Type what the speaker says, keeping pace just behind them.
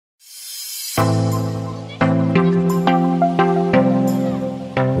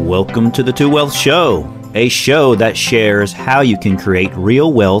Welcome to the Two Wealth Show, a show that shares how you can create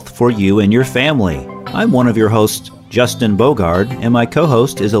real wealth for you and your family. I'm one of your hosts, Justin Bogard, and my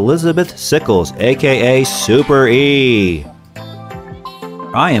co-host is Elizabeth Sickles, aka Super E.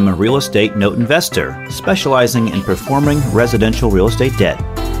 I am a real estate note investor, specializing in performing residential real estate debt.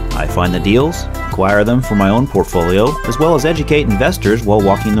 I find the deals, acquire them for my own portfolio, as well as educate investors while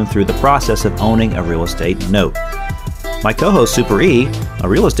walking them through the process of owning a real estate note. My co-host Super E, a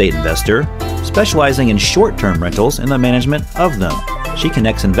real estate investor, specializing in short-term rentals and the management of them. She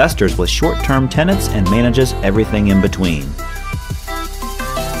connects investors with short-term tenants and manages everything in between.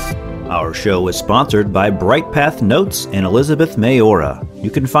 Our show is sponsored by BrightPath Notes and Elizabeth Mayora. You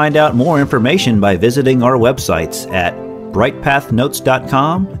can find out more information by visiting our websites at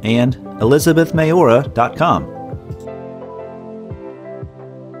brightpathnotes.com and elizabethmayora.com.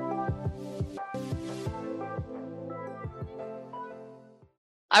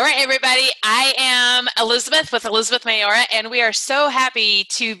 All right, everybody. I am Elizabeth with Elizabeth Mayora, and we are so happy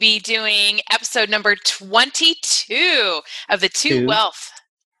to be doing episode number 22 of the Two Wealth.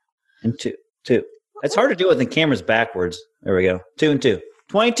 And two. It's hard to do it when the camera's backwards. There we go. 2 and 2.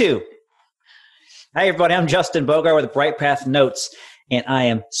 22. Hi, everybody. I'm Justin Bogart with BrightPath Notes, and I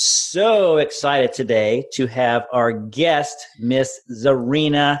am so excited today to have our guest, Miss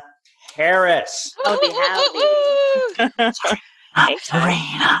Zarina Harris. Howdy. Hey,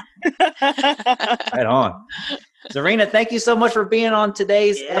 Zarina. Right on. Zarina, thank you so much for being on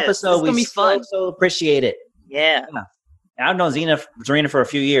today's episode. It's going to be fun. So appreciate it. Yeah. I've known Zarina for a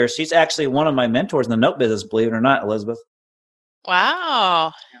few years. She's actually one of my mentors in the note business, believe it or not, Elizabeth.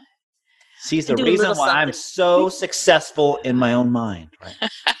 Wow. She's the reason why I'm so successful in my own mind. Right?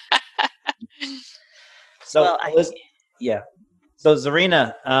 So, So,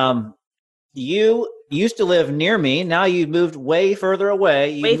 Zarina, you used to live near me. Now you moved way further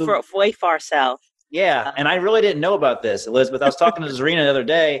away. Way far south. Yeah, and I really didn't know about this, Elizabeth. I was talking to Zarina the other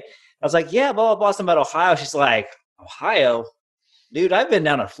day. I was like, yeah, blah, blah, blah, something about Ohio. She's like, Ohio? Dude, I've been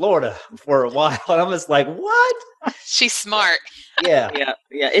down in Florida for a while. And I'm just like, what? She's smart. Yeah. Yeah.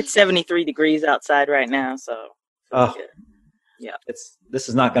 It's 73 degrees outside right now, so. Yeah. This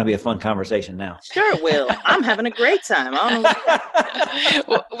is not going to be a fun conversation now. Sure it will. I'm having a great time. I don't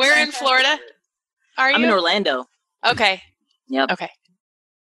know. Where in Florida are you? I'm in Orlando. Okay. Yep. Okay.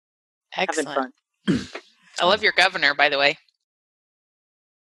 Excellent. Having fun. I love your governor, by the way.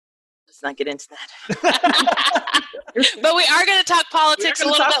 Let's not get into that. But we are going to talk politics a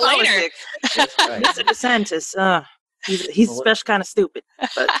little bit later. That's right. Mr. DeSantis, he's a special kind of stupid.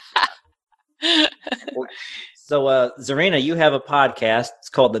 But. So, Zarina, you have a podcast. It's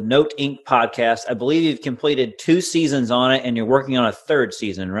called the Note Inc. Podcast. I believe you've completed 2 seasons on it, and you're working on a 3rd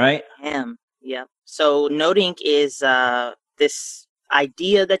season, right? I am, yeah. So, Note Inc. is this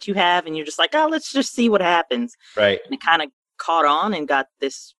idea that you have, and you're just like, let's just see what happens. Right. And it kind of caught on and got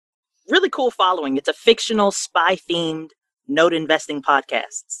this really cool following. It's a fictional spy-themed note investing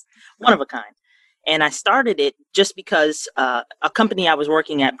podcast. One of a kind. And I started it just because a company I was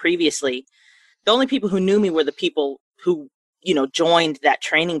working at previously, the only people who knew me were the people who, joined that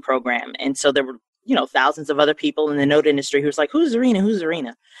training program. And so there were, thousands of other people in the note industry who's like, who's Zarina? Who's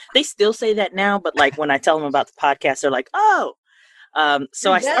Zarina? They still say that now, but like when I tell them about the podcast, they're like, oh.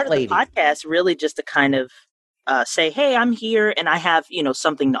 So I started the podcast really just to kind of say, hey, I'm here and I have,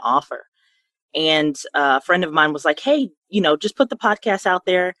 something to offer. And a friend of mine was like, hey, just put the podcast out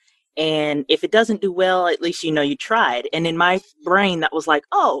there. And if it doesn't do well, at least, you tried. And in my brain, that was like,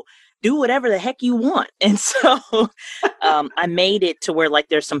 oh, do whatever the heck you want. And so I made it to where like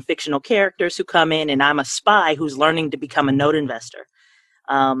there's some fictional characters who come in and I'm a spy who's learning to become a note investor.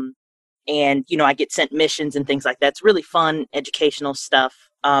 And, I get sent missions and things like that. It's really fun, educational stuff.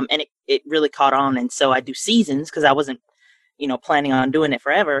 And it really caught on. And so I do seasons because I wasn't, planning on doing it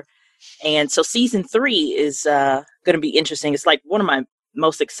forever. And so season 3 is going to be interesting. It's like one of my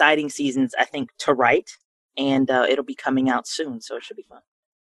most exciting seasons, I think, to write. And it'll be coming out soon. So it should be fun.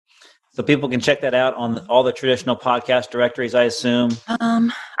 So people can check that out on all the traditional podcast directories, I assume. I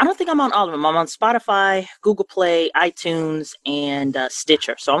don't think I'm on all of them. I'm on Spotify, Google Play, iTunes, and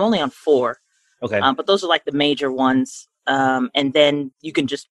Stitcher. So I'm only on 4. Okay. But those are like the major ones. And then you can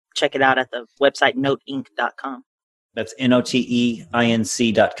just check it out at the website noteinc.com. That's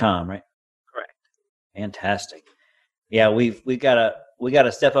noteinc.com, right? Correct. Fantastic. Yeah, we got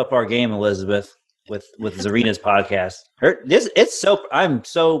to step up our game, Elizabeth, with Zarina's podcast. I'm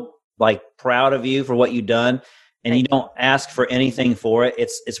so proud of you for what you've done, and you don't ask for anything for it.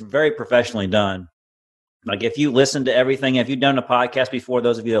 It's very professionally done. Like if you listen to everything, if you've done a podcast before,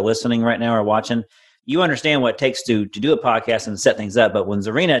 those of you that are listening right now or watching, you understand what it takes to do a podcast and set things up. But when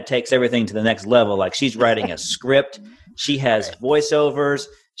Zarina takes everything to the next level, like she's writing a script, she has voiceovers,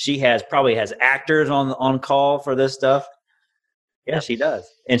 she probably has actors on call for this stuff. Yeah, she does.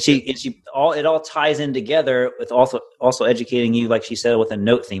 And it all ties in together with also educating you, like she said, with a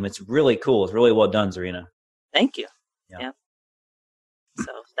note theme. It's really cool. It's really well done, Zarina. Thank you. Yeah.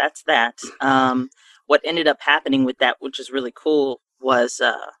 So that's that. What ended up happening with that, which is really cool, was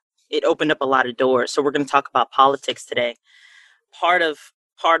it opened up a lot of doors. So we're going to talk about politics today. Part of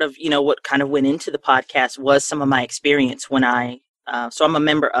what kind of went into the podcast was some of my experience when so I'm a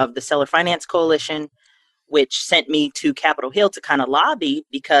member of the Seller Finance Coalition, which sent me to Capitol Hill to kind of lobby,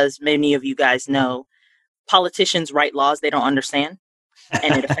 because many of you guys know politicians write laws they don't understand,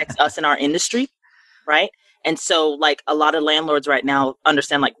 and it affects us in our industry, right? And so, like, a lot of landlords right now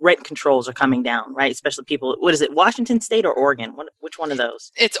understand, like, rent controls are coming down, right? Especially people, what is it, Washington State or Oregon? Which one of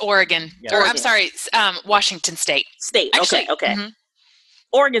those? It's Oregon. Yeah. Or, I'm sorry, Washington State. Actually, okay. Mm-hmm.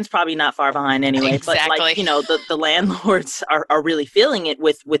 Oregon's probably not far behind anyway. Exactly. But, like, the landlords are really feeling it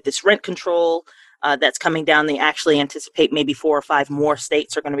with this rent control that's coming down. They actually anticipate maybe 4 or 5 more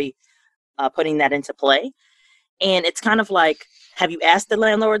states are going to be putting that into play. And it's kind of like, have you asked the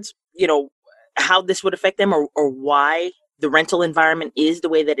landlords, how this would affect them, or why the rental environment is the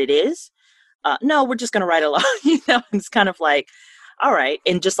way that it is? No, we're just going to write a law. It's kind of like, all right.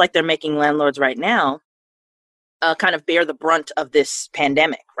 And just like they're making landlords right now kind of bear the brunt of this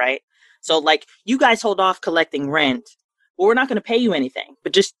pandemic, right? So, like, you guys hold off collecting rent. Well, we're not going to pay you anything,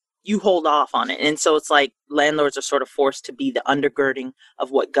 but just you hold off on it. And so it's like landlords are sort of forced to be the undergirding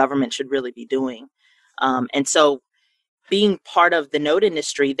of what government should really be doing. And so being part of the note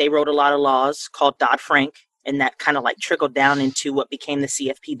industry, they wrote a lot of laws called Dodd-Frank, and that kind of like trickled down into what became the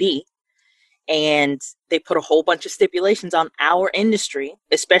CFPB. And they put a whole bunch of stipulations on our industry,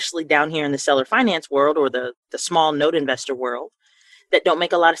 especially down here in the seller finance world, or the small note investor world, that don't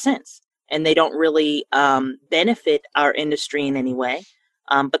make a lot of sense. And they don't really benefit our industry in any way.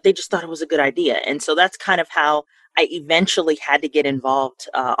 But they just thought it was a good idea. And so that's kind of how I eventually had to get involved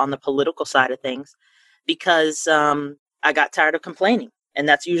on the political side of things, because I got tired of complaining. And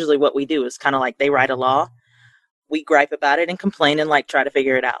that's usually what we do, is kind of like they write a law, we gripe about it and complain and like try to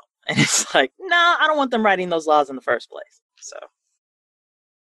figure it out. And it's like, no, I don't want them writing those laws in the first place. So.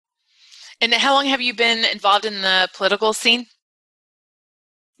 And how long have you been involved in the political scene?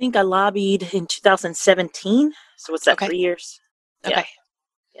 I think I lobbied in 2017. So what's that, 3 years? Okay.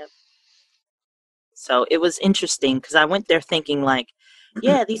 Yeah. Yep. So it was interesting because I went there thinking like,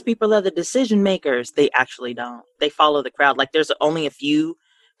 yeah, these people are the decision makers. They actually don't. They follow the crowd. Like, there's only a few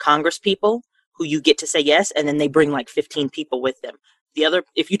Congress people who you get to say yes, and then they bring like 15 people with them. The other,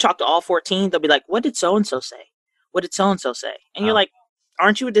 if you talk to all 14, they'll be like, what did so-and-so say? What did so-and-so say? And you're like,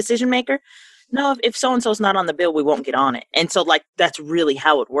 aren't you a decision maker? No, if so-and-so's not on the bill, we won't get on it. And so, like, that's really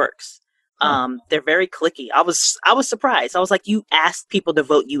how it works. They're very cliquey. I was surprised. I was like, you asked people to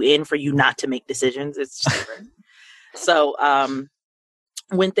vote you in for you not to make decisions. It's just different. So,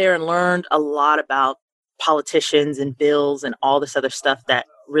 went there and learned a lot about politicians and bills and all this other stuff that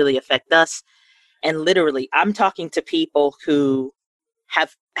really affect us. And literally, I'm talking to people who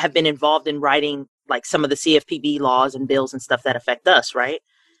have been involved in writing like some of the CFPB laws and bills and stuff that affect us, right?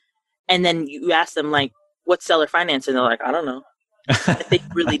 And then you ask them like, what's seller finance? And they're like, I don't know. They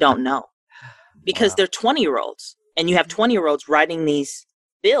really don't know, because they're 20-year-olds, and you have 20-year-olds writing these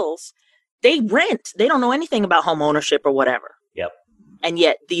bills. They rent. They don't know anything about home ownership or whatever. Yep. And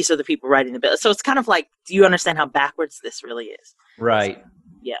yet these are the people writing the bill. So it's kind of like, do you understand how backwards this really is? Right. So,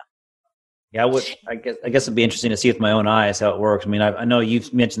 yeah. Yeah, I guess it'd be interesting to see with my own eyes how it works. I mean, I know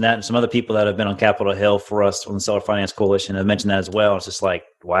you've mentioned that, and some other people that have been on Capitol Hill for us on the Seller Finance Coalition have mentioned that as well. It's just like,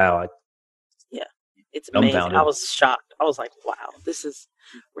 wow. Yeah, it's amazing. Dumbfounded. I was shocked. I was like, wow, this is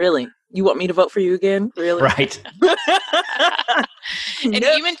really, you want me to vote for you again? Really? Right. And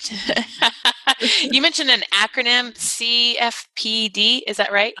you mentioned an acronym, CFPD. Is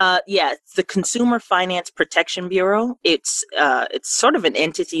that right? Yeah, it's the Consumer Finance Protection Bureau. It's sort of an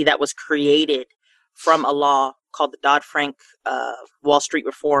entity that was created from a law called the Dodd-Frank Wall Street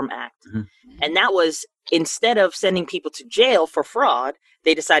Reform Act. Mm-hmm. And that was, instead of sending people to jail for fraud,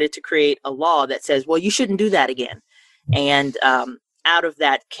 they decided to create a law that says, well, you shouldn't do that again. And out of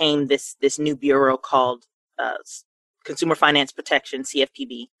that came this new bureau called Consumer Finance Protection,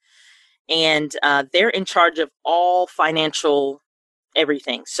 CFPB. And they're in charge of all financial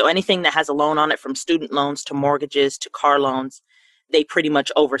everything. So anything that has a loan on it, from student loans to mortgages to car loans, they pretty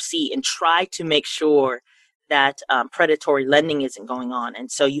much oversee and try to make sure that predatory lending isn't going on.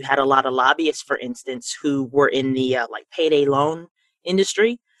 And so you had a lot of lobbyists, for instance, who were in the like payday loan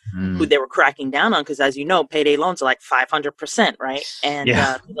industry, who they were cracking down on. Because as you know, payday loans are like 500%, right? And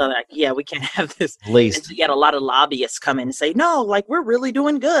they're like, yeah, we can't have this. And so you had a lot of lobbyists come in and say, no, like we're really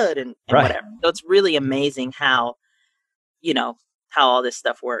doing good and whatever. So it's really amazing how, how all this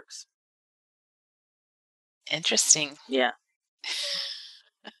stuff works. Interesting. Yeah.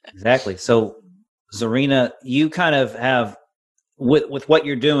 Exactly. So, Zarina, you kind of have, with what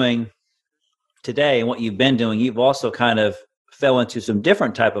you're doing today and what you've been doing, you've also kind of fell into some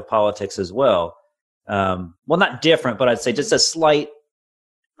different type of politics as well. Well, not different, but I'd say just a slight,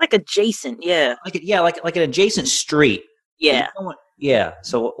 like adjacent, yeah, like an adjacent street, yeah.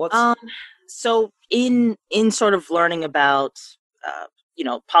 So what's so in sort of learning about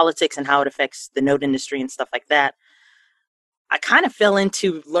politics and how it affects the note industry and stuff like that, I kind of fell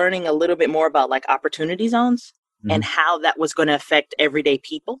into learning a little bit more about like opportunity zones and how that was going to affect everyday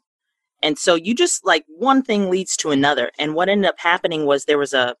people. And so you just like one thing leads to another. And what ended up happening was there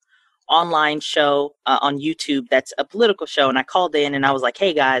was a online show on YouTube that's a political show. And I called in and I was like,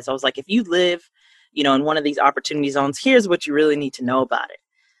 hey guys, I was like, if you live, in one of these opportunity zones, here's what you really need to know about it.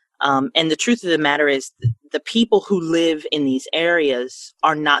 And the truth of the matter is the people who live in these areas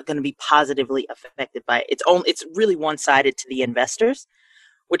are not going to be positively affected by it. It's really one-sided to the investors,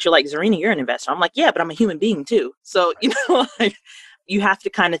 which you're like, Zarina, you're an investor. I'm like, yeah, but I'm a human being too. So, like, you have to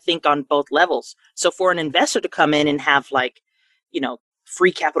kind of think on both levels. So for an investor to come in and have like,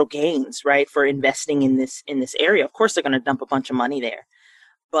 free capital gains, right, for investing in this area, of course they're going to dump a bunch of money there.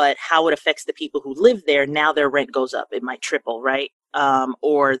 But how it affects the people who live there, now their rent goes up. It might triple, right?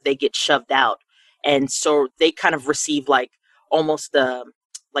 Or they get shoved out. And so they kind of receive like almost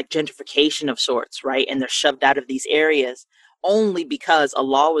like gentrification of sorts, right? And they're shoved out of these areas only because a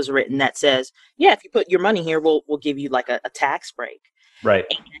law was written that says, yeah, if you put your money here, we'll give you like a tax break. Right.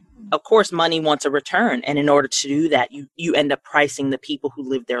 And of course, money wants a return. And in order to do that, you end up pricing the people who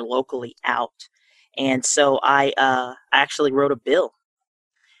live there locally out. And so I actually wrote a bill.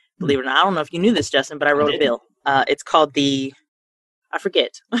 Believe it or not, I don't know if you knew this, Justin, but I wrote a bill. It's called I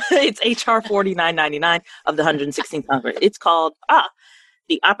forget. It's HR 4999 of the 116th Congress. It's called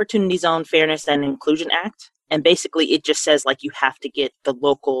the Opportunity Zone Fairness and Inclusion Act. And basically it just says like you have to get the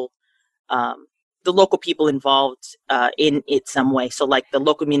local people involved in it some way. So like the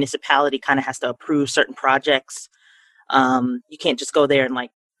local municipality kind of has to approve certain projects. You can't just go there and like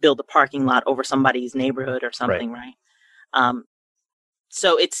build a parking lot over somebody's neighborhood or something, right?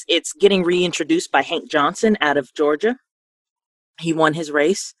 So it's getting reintroduced by Hank Johnson out of Georgia. He won his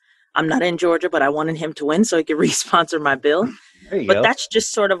race. I'm not in Georgia, but I wanted him to win so he could re-sponsor my bill. There you go. That's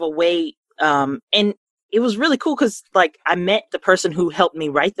just sort of a way. And it was really cool because like I met the person who helped me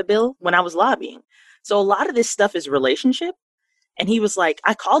write the bill when I was lobbying. So a lot of this stuff is relationship. And he was like,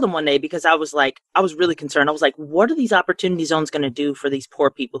 I called him one day because I was really concerned. I was like, what are these opportunity zones going to do for these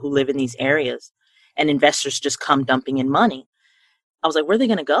poor people who live in these areas? And investors just come dumping in money. I was like, where are they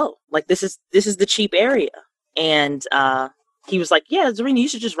going to go? Like, this is the cheap area. And he was like, yeah, Zarina, you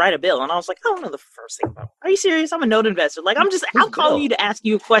should just write a bill. And I was like, I don't know the first thing about it. Are you serious? I'm a note investor. Like, I'm calling you to ask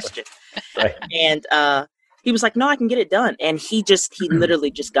you a question. Right. And he was like, no, I can get it done. And he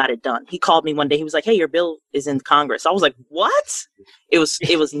literally just got it done. He called me one day. He was like, hey, your bill is in Congress. I was like, what? It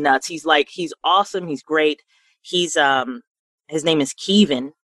was nuts. He's like, he's awesome. He's great. He's his name is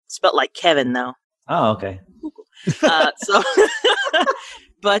Kevin, spelled like Kevin though. Oh, okay.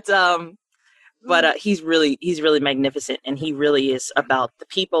 But he's really magnificent, and he really is about the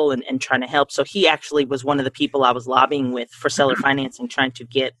people and trying to help. So he actually was one of the people I was lobbying with for seller financing, trying to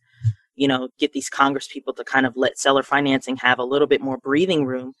get these Congress people to kind of let seller financing have a little bit more breathing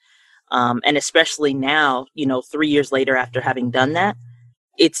room. And especially now, 3 years later after having done that,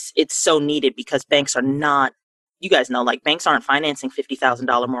 it's so needed because banks are not, you guys know, like banks aren't financing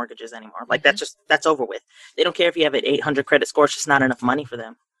 $50,000 mortgages anymore. Like that's over with. They don't care if you have an 800 credit score. It's just not enough money for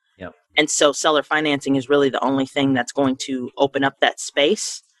them. Yep. And so seller financing is really the only thing that's going to open up that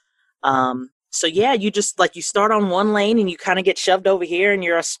space. So yeah, you just like, you start on one lane and you kind of get shoved over here and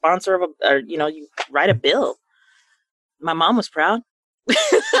you're a sponsor of you write a bill. My mom was proud. Like,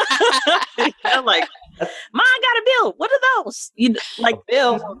 Mom got a bill. What are those? Like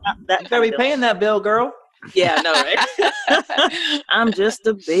bill. You better be paying that bill, girl. Yeah, I know, right? I'm just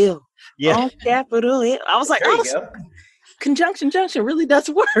a bill. Yeah. On Capitol Hill. I was like, conjunction junction really does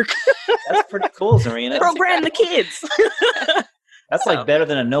work. That's pretty cool, Zarina. Program the kids. That's like better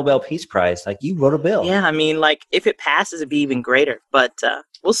than a Nobel Peace Prize. Like, you wrote a bill. Yeah, I mean, like, if it passes, it'd be even greater. But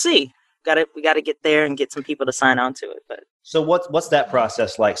we'll see. We got to get there and get some people to sign on to it. But so what's that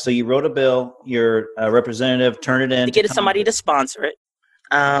process like? So you wrote a bill, your representative turned it in. To get somebody to sponsor it.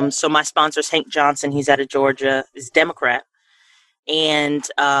 So my sponsor's Hank Johnson. He's out of Georgia. He's Democrat. and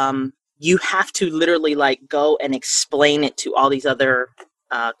you have to literally like go and explain it to all these other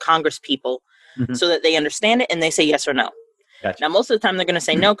Congress people so that they understand it and they say yes or no. Gotcha. Now, most of the time they're going to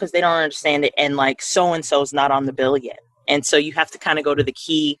say no because they don't understand it, and like so-and-so is not on the bill yet. And so you have to kind of go to the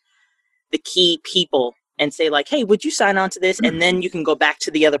key people and say like, hey, would you sign on to this? And then you can go back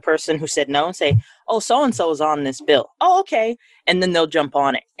to the other person who said no and say, oh, so-and-so is on this bill. Oh, okay. And then they'll jump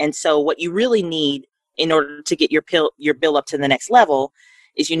on it. And so what you really need in order to get your bill up to the next level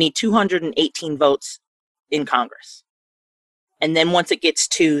is you need 218 votes in Congress. And then once it gets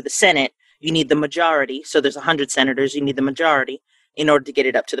to the Senate, you need the majority. So there's 100 senators. You need the majority in order to get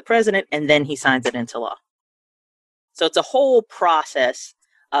it up to the president, and then he signs it into law. So it's a whole process,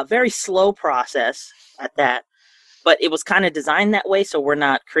 a very slow process at that. But it was kind of designed that way so we're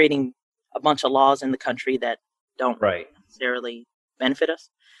not creating a bunch of laws in the country that don't necessarily benefit us.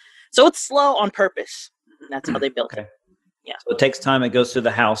 So it's slow on purpose. That's how they built it. Yeah. So it takes time. It goes to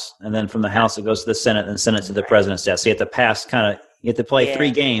the House, and then from the House it goes to the Senate, and the Senate to the president's desk. So you have to pass you have to play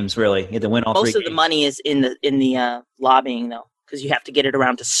 3 games, really. You have to win all 3 games. Most of the money is in the lobbying, though, because you have to get it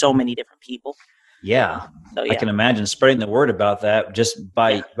around to so many different people. Yeah. So, yeah. I can imagine spreading the word about that just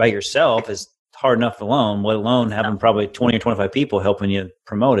by yourself is hard enough alone, let alone having probably 20 or 25 people helping you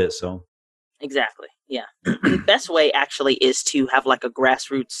promote it. So exactly. Yeah. The best way actually is to have like a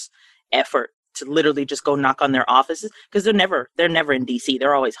grassroots effort to literally just go knock on their offices, because they're never in DC.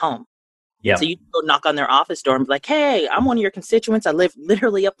 They're always home. Yeah. So you go knock on their office door and be like, hey, I'm one of your constituents. I live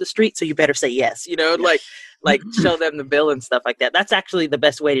literally up the street. So you better say yes, like show them the bill and stuff like that. That's actually the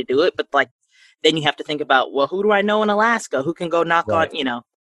best way to do it. But like, then you have to think about, well, who do I know in Alaska who can go knock on,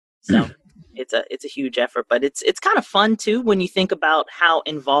 so it's a huge effort, but it's kind of fun too, when you think about how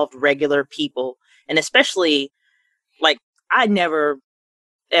involved regular people, and especially like I never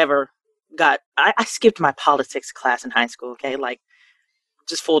ever I skipped my politics class in high school. Okay. Like,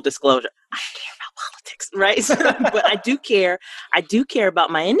 just full disclosure, I don't care about politics, right? But I do care about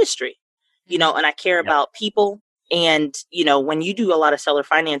my industry, and I care about people. And, when you do a lot of seller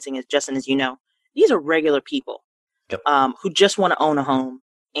financing, as Justin, as you know, these are regular people who just want to own a home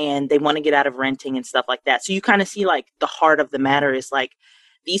and they want to get out of renting and stuff like that. So you kind of see like the heart of the matter is like,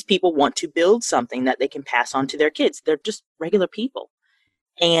 these people want to build something that they can pass on to their kids. They're just regular people.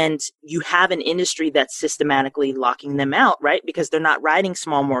 And you have an industry that's systematically locking them out, right? Because they're not writing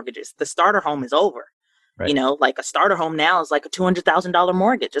small mortgages. The starter home is over. Right. Like a starter home now is like a $200,000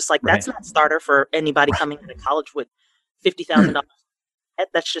 mortgage. Just like that's not starter for anybody coming to college with $50,000.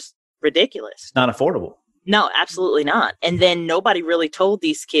 That's just ridiculous. It's not affordable. No, absolutely not. And then nobody really told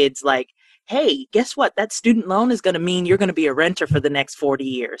these kids like, hey, guess what? That student loan is going to mean you're going to be a renter for the next 40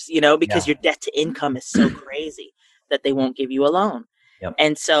 years, because your debt to income is so crazy that they won't give you a loan. Yep.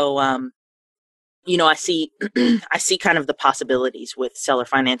 And so, I see kind of the possibilities with seller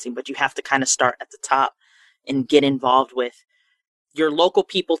financing, but you have to kind of start at the top and get involved with your local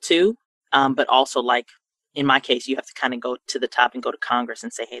people too. But also, like in my case, you have to kind of go to the top and go to Congress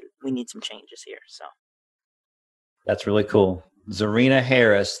and say, hey, we need some changes here. So that's really cool. Zarina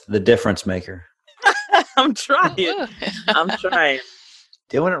Harris, the difference maker. I'm trying.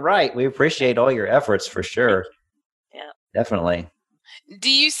 Doing it right. We appreciate all your efforts for sure. Yeah, definitely. Do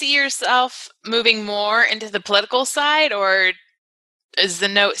you see yourself moving more into the political side, or is the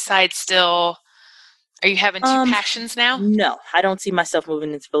note side still, are you having two passions now? No, I don't see myself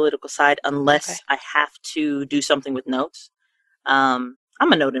moving into the political side unless I have to do something with notes. I'm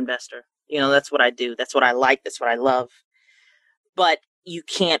a note investor. That's what I do. That's what I like. That's what I love. But you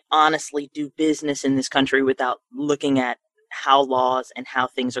can't honestly do business in this country without looking at how laws and how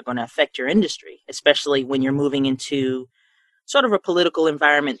things are going to affect your industry, especially when you're moving into sort of a political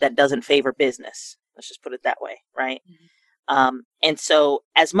environment that doesn't favor business. Let's just put it that way, right? Mm-hmm. And so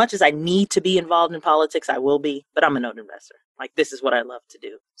as much as I need to be involved in politics, I will be, but I'm a note investor. Like, this is what I love to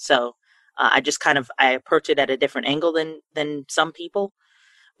do. So I just I approach it at a different angle than some people,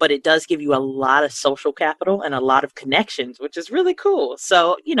 but it does give you a lot of social capital and a lot of connections, which is really cool.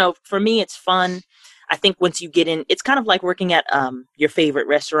 So, for me, it's fun. I think once you get in, it's kind of like working at your favorite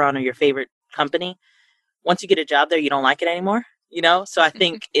restaurant or your favorite company. Once you get a job there, you don't like it anymore, So I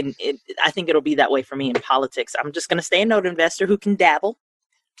think I think it'll be that way for me in politics. I'm just going to stay a note investor who can dabble.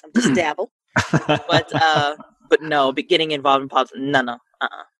 I'm just dabble, but no, but getting involved in politics, no,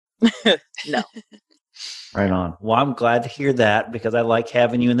 no. Right on. Well, I'm glad to hear that because I like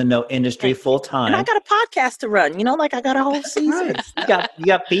having you in the note industry full time. And I got a podcast to run. Like I got a whole season. You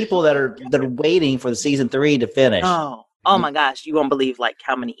got people that are waiting for the season 3 to finish. Oh my gosh, you won't believe like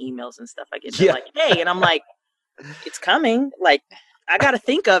how many emails and stuff I get. They're like, hey, and I'm like, it's coming. Like, I got to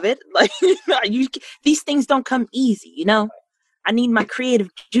think of it. Like, these things don't come easy, I need my creative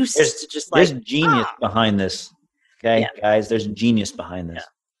juices to just like. There's genius behind this. Okay, guys, there's genius behind this.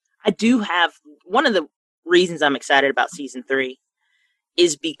 I do have one of the reasons I'm excited about season 3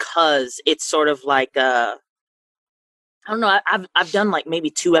 is because it's sort of like I don't know. I've done like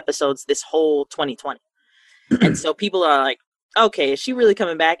maybe 2 episodes this whole 2020, and so people are like, "Okay, is she really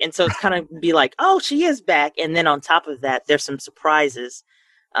coming back?" And so it's kind of be like, "Oh, she is back." And then on top of that, there's some surprises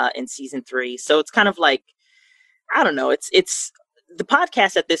in season 3. So it's kind of like, I don't know. It's the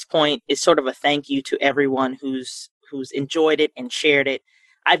podcast at this point is sort of a thank you to everyone who's enjoyed it and shared it.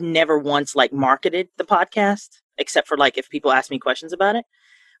 I've never once like marketed the podcast, except for like if people ask me questions about it.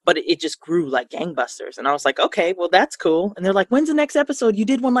 But it just grew like gangbusters. And I was like, okay, well, that's cool. And they're like, when's the next episode? You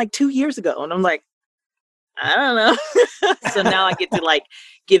did one like 2 years ago. And I'm like, I don't know. So now I get to like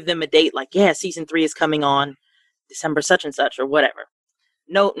give them a date like, yeah, season 3 is coming on December such and such or whatever.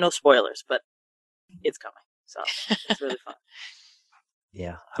 No spoilers, but it's coming. So it's really fun.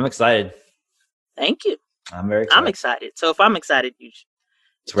 Yeah, I'm excited. Thank you. I'm very excited. I'm excited. So if I'm excited, you should.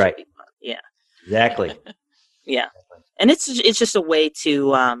 That's right. Yeah. Exactly. Yeah. And it's just a way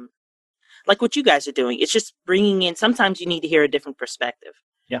to, like what you guys are doing. It's just bringing in, sometimes you need to hear a different perspective.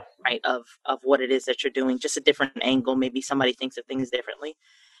 Yeah. Right. Of what it is that you're doing, just a different angle. Maybe somebody thinks of things differently.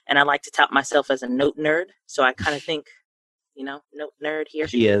 And I like to tout myself as a note nerd. So I kind of think, note nerd here.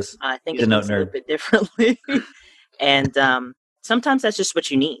 She is. I think She's a note a nerd. little bit differently. And sometimes that's just what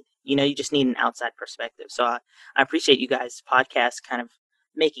you need. You just need an outside perspective. So I appreciate you guys' podcast kind of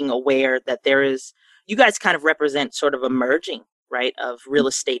making aware that you guys kind of represent sort of a merging, right, of real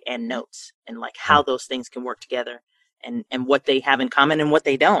estate and notes and like how those things can work together and what they have in common and what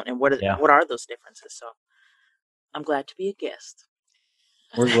they don't. And what are those differences? So I'm glad to be a guest.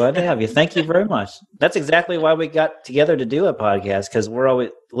 We're glad to have you. Thank you very much. That's exactly why we got together to do a podcast, because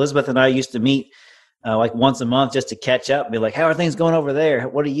Elizabeth and I used to meet like once a month just to catch up and be like, how are things going over there?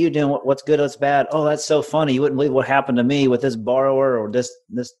 What are you doing? What's good? What's bad? Oh, that's so funny. You wouldn't believe what happened to me with this borrower or this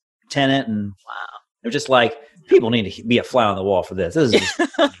tenant. And wow. They're just like, people need to be a fly on the wall for this. This is just,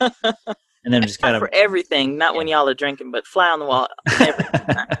 and then just kind of for everything, not when y'all are drinking, but fly on the wall.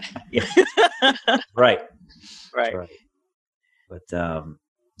 Right. Right. But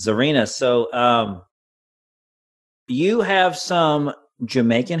Zarina, so you have some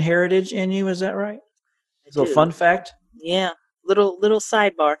Jamaican heritage in you, is that right? So fun fact? Yeah. Little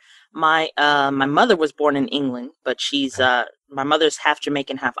sidebar. My mother was born in England, but she's my mother's half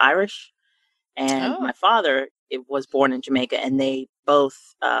Jamaican, half Irish. And my father was born in Jamaica, and they both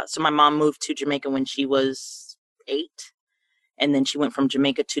so my mom moved to Jamaica when she was 8, and then she went from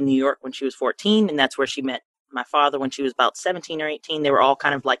Jamaica to New York when she was 14, and that's where she met my father when she was about 17 or 18. They were all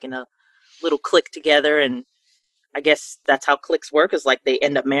kind of like in a little clique together, and I guess that's how cliques work, is like they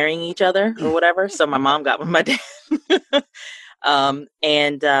end up marrying each other or whatever. So my mom got with my dad.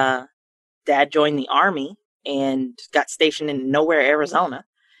 And Dad joined the Army and got stationed in Nowhere, Arizona.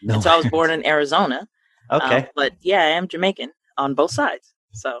 And so I was born in Arizona. Okay. But yeah, I am Jamaican on both sides.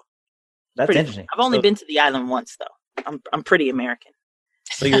 So that's interesting. I've only been to the island once, though. I'm pretty American.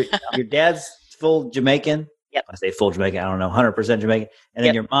 So your dad's full Jamaican? Yep. I say full Jamaican, I don't know, 100% Jamaican. And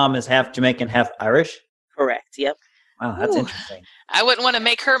then your mom is half Jamaican, half Irish? Correct. Yep. Wow, that's interesting. I wouldn't want to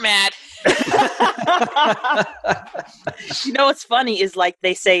make her mad. What's funny is like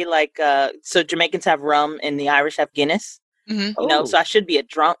they say like so Jamaicans have rum and the Irish have Guinness. Mm-hmm. So I should be a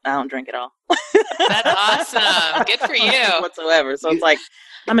drunk. I don't drink at all. That's awesome. Good for you. Whatsoever. So it's like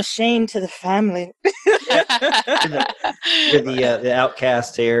I'm ashamed to the family. You're the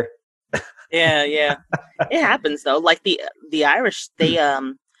outcast here. Yeah. It happens though. Like the Irish, they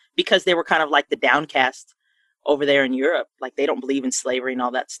because they were kind of like the downcast over there in Europe. Like they don't believe in slavery and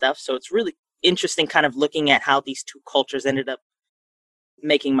all that stuff. So it's really interesting kind of looking at how these two cultures ended up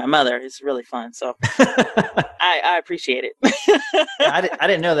making my mother. Is really fun. So I appreciate it. I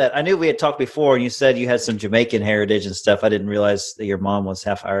didn't know that. I knew we had talked before and you said you had some Jamaican heritage and stuff. I didn't realize that your mom was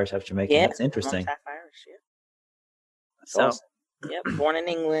half Irish, half Jamaican. Yeah, that's interesting. Half Irish, yeah. That's awesome. Yeah, born in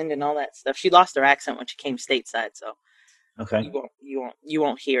England and all that stuff. She lost her accent when she came stateside, so okay. You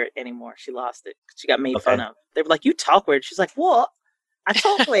won't hear it anymore. She lost it. She got made fun of. They were like, "You talk weird." She's like, "What? I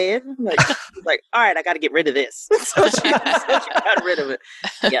talk weird." I'm like, all right, I got to get rid of this. so she got rid of it.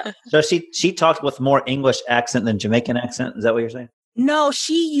 Yeah. So she talked with more English accent than Jamaican accent. Is that what you're saying? No,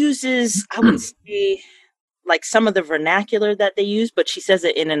 she uses, I would say, like some of the vernacular that they use, but she says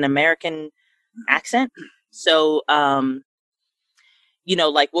it in an American accent. So,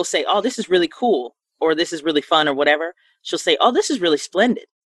 like we'll say, "Oh, this is really cool," or "This is really fun," or whatever. She'll say, "Oh, this is really splendid."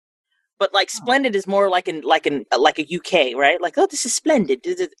 But like splendid is more like a UK, right? Like, "Oh, this is splendid."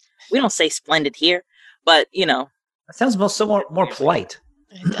 We don't say splendid here, but It sounds more polite.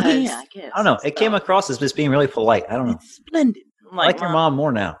 It does. Yeah, I guess. I don't know. It came across as just being really polite. I don't know. It's splendid. I'm I like your mom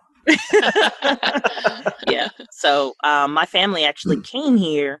more now. Yeah. So my family actually came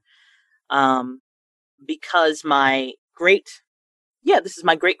here because my this is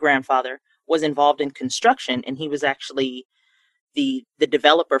my great grandfather was involved in construction, and he was actually the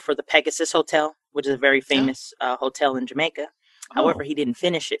developer for the Pegasus Hotel, which is a very famous hotel in Jamaica. However, he didn't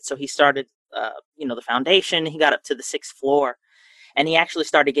finish it, so he started the foundation. He got up to the 6th floor, and he actually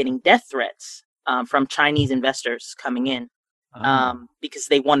started getting death threats from Chinese investors coming in because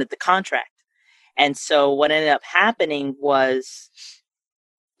they wanted the contract. And so what ended up happening was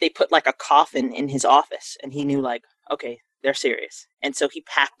they put like a coffin in his office, and he knew like, okay, they're serious. And so he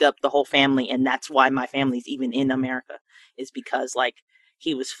packed up the whole family, and that's why my family's even in America, is because like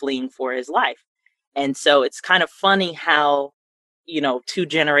he was fleeing for his life. And so it's kind of funny how, 2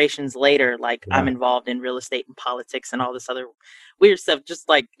 generations later, like I'm involved in real estate and politics and all this other weird stuff. Just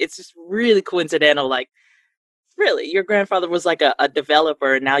like, it's just really coincidental. Like, really, your grandfather was like a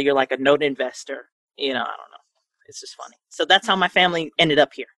developer, and now you're like a note investor. I don't know. It's just funny. So that's how my family ended up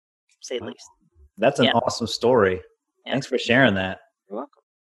here, to say the least. That's an awesome story. Yeah. Thanks for sharing that. You're welcome.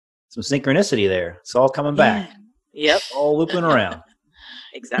 Some synchronicity there. It's all coming back. Yep. All looping around.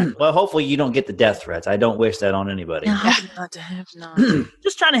 Exactly. Well, hopefully you don't get the death threats. I don't wish that on anybody. No, not to have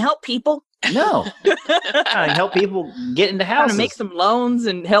Just trying to help people. No. Trying to help people get into houses. Trying to make some loans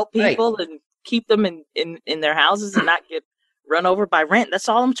and help people and keep them in their houses and not get run over by rent. That's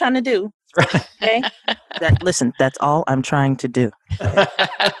all I'm trying to do. Right. Okay? Listen, that's all I'm trying to do.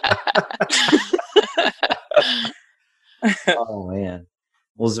 Oh, man.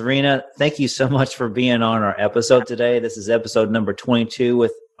 Well, Zarina, thank you so much for being on our episode today. This is episode number 22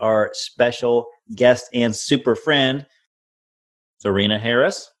 with our special guest and super friend, Zarina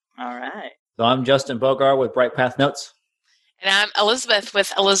Harris. All right. So I'm Justin Bogard with Bright Path Notes. And I'm Elizabeth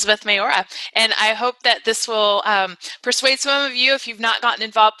with Elizabeth Mayora. And I hope that this will persuade some of you, if you've not gotten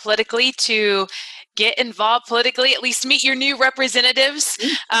involved politically, to get involved politically, at least meet your new representatives.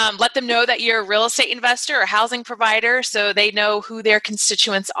 Let them know that you're a real estate investor or housing provider so they know who their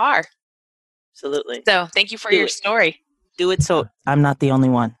constituents are. Absolutely. So thank you for your story. Do it so I'm not the only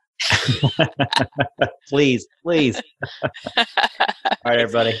one. Please. All right,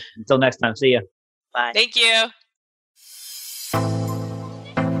 everybody. Until next time. See ya. Bye. Thank you.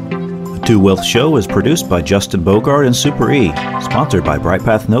 The Two Wealth Show is produced by Justin Bogard and Super E, sponsored by Bright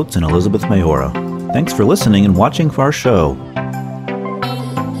Path Notes and Elizabeth Mayora. Thanks for listening and watching for our show.